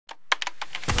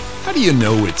How do you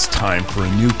know it's time for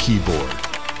a new keyboard?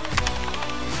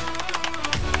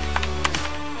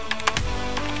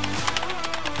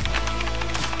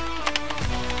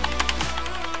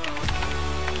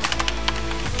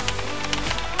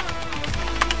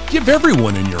 Give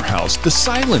everyone in your house the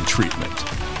silent treatment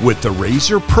with the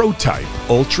Razer Pro-Type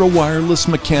Ultra Wireless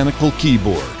Mechanical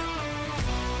Keyboard.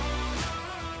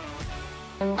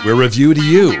 We're Review to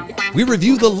You. We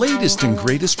review the latest and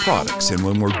greatest products, and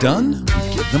when we're done,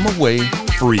 we give them away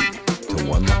free to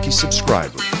one lucky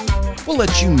subscriber. We'll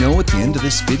let you know at the end of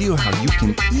this video how you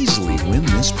can easily win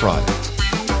this product.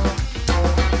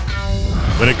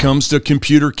 When it comes to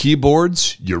computer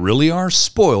keyboards, you really are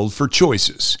spoiled for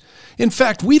choices. In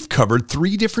fact, we've covered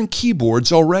 3 different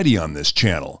keyboards already on this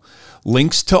channel.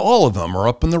 Links to all of them are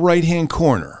up in the right-hand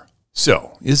corner.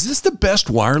 So, is this the best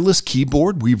wireless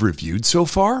keyboard we've reviewed so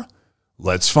far?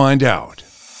 Let's find out.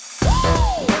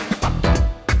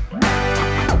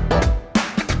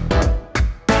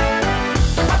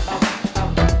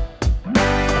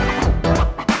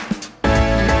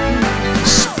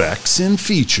 Specs and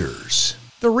features.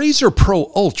 The Razer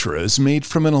Pro Ultra is made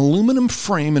from an aluminum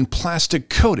frame and plastic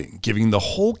coating, giving the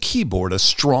whole keyboard a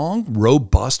strong,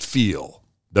 robust feel.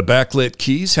 The backlit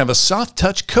keys have a soft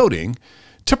touch coating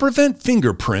to prevent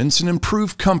fingerprints and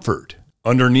improve comfort.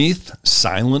 Underneath,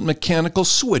 silent mechanical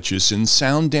switches and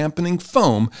sound dampening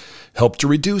foam help to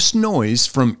reduce noise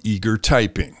from eager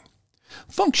typing.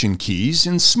 Function keys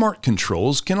and smart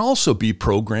controls can also be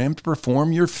programmed to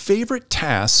perform your favorite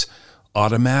tasks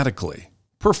automatically.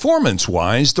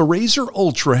 Performance-wise, the Razer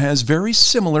Ultra has very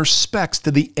similar specs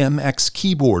to the MX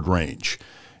keyboard range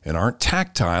and aren't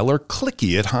tactile or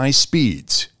clicky at high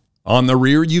speeds. On the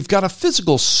rear, you've got a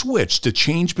physical switch to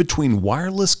change between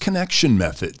wireless connection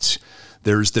methods.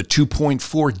 There's the 2.4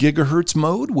 GHz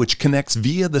mode, which connects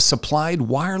via the supplied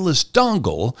wireless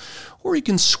dongle, or you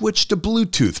can switch to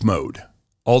Bluetooth mode.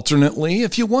 Alternately,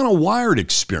 if you want a wired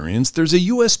experience, there's a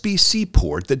USB-C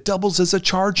port that doubles as a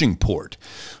charging port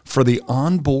for the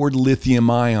onboard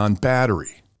lithium-ion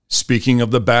battery. Speaking of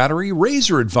the battery,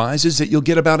 Razer advises that you'll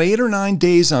get about 8 or 9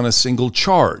 days on a single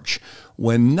charge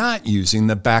when not using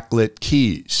the backlit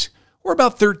keys, or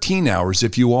about 13 hours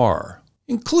if you are.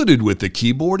 Included with the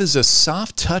keyboard is a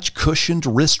soft-touch cushioned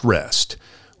wrist rest,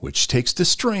 which takes the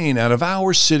strain out of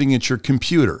hours sitting at your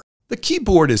computer. The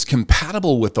keyboard is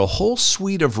compatible with a whole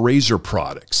suite of Razer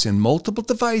products, and multiple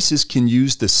devices can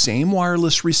use the same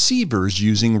wireless receivers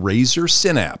using Razer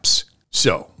Synapse.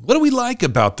 So, what do we like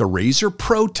about the Razer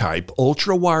Pro-Type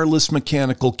Ultra Wireless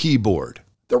Mechanical Keyboard?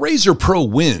 The Razer Pro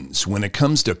wins when it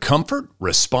comes to comfort,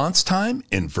 response time,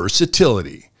 and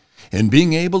versatility. And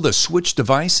being able to switch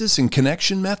devices and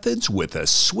connection methods with a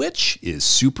switch is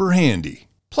super handy.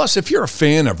 Plus, if you're a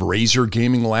fan of Razer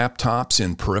gaming laptops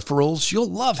and peripherals, you'll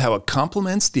love how it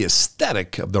complements the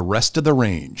aesthetic of the rest of the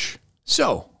range.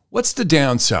 So, what's the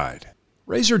downside?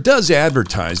 Razer does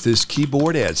advertise this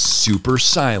keyboard as super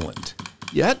silent.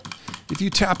 Yet, if you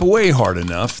tap away hard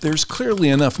enough, there's clearly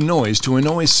enough noise to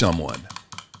annoy someone.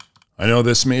 I know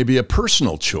this may be a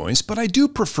personal choice, but I do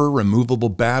prefer removable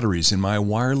batteries in my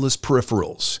wireless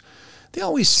peripherals. They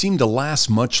always seem to last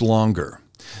much longer.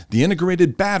 The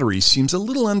integrated battery seems a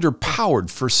little underpowered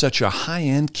for such a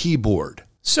high-end keyboard.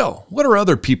 So, what are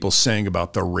other people saying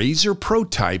about the Razer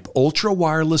Pro-Type Ultra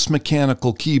Wireless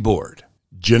Mechanical Keyboard?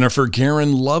 Jennifer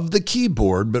Guerin loved the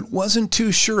keyboard but wasn't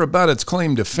too sure about its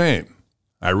claim to fame.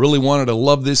 I really wanted to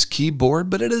love this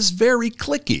keyboard, but it is very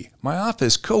clicky. My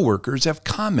office coworkers have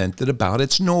commented about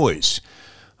its noise.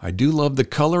 I do love the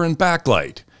color and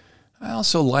backlight. I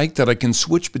also like that I can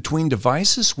switch between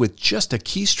devices with just a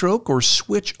keystroke or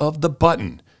switch of the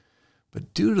button.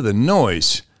 But due to the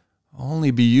noise, I'll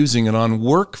only be using it on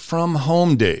work from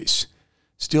home days.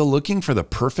 Still looking for the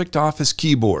perfect office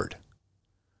keyboard.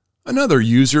 Another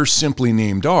user, simply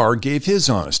named R, gave his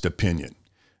honest opinion.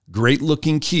 Great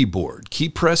looking keyboard. Key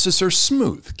presses are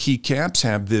smooth. Keycaps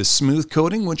have this smooth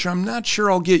coating, which I'm not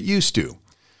sure I'll get used to.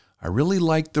 I really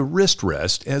like the wrist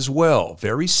rest as well,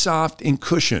 very soft and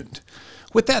cushioned.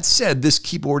 With that said, this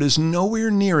keyboard is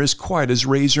nowhere near as quiet as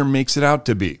Razer makes it out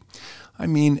to be. I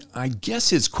mean, I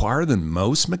guess it's quieter than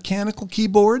most mechanical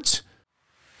keyboards.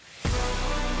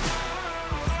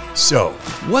 So,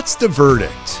 what's the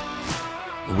verdict?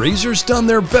 Razer's done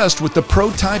their best with the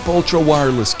Pro-Type Ultra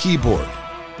Wireless Keyboard,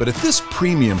 but at this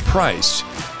premium price,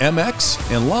 MX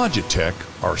and Logitech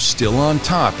are still on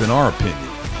top in our opinion.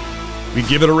 We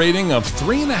give it a rating of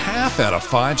 3.5 out of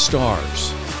 5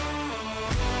 stars.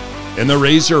 And the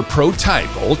Razer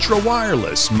Pro-Type Ultra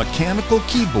Wireless Mechanical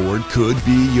Keyboard could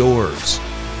be yours.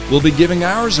 We'll be giving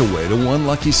ours away to one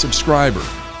lucky subscriber.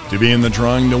 To be in the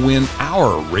drawing to win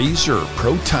our Razer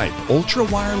Pro Type Ultra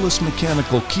Wireless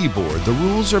Mechanical Keyboard, the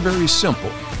rules are very simple.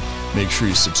 Make sure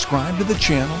you subscribe to the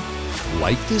channel,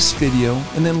 like this video,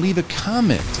 and then leave a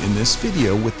comment in this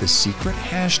video with the secret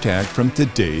hashtag from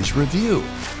today's review.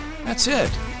 That's it.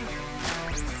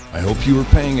 I hope you were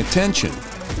paying attention,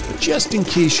 but just in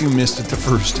case you missed it the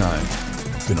first time,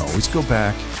 you can always go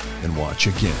back and watch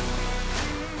again.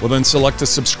 Well, then select a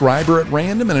subscriber at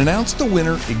random and announce the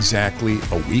winner exactly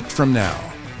a week from now.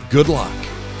 Good luck.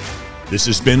 This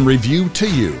has been Review to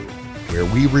You, where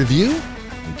we review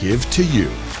and give to you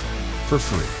for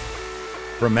free.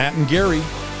 From Matt and Gary,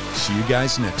 see you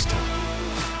guys next time.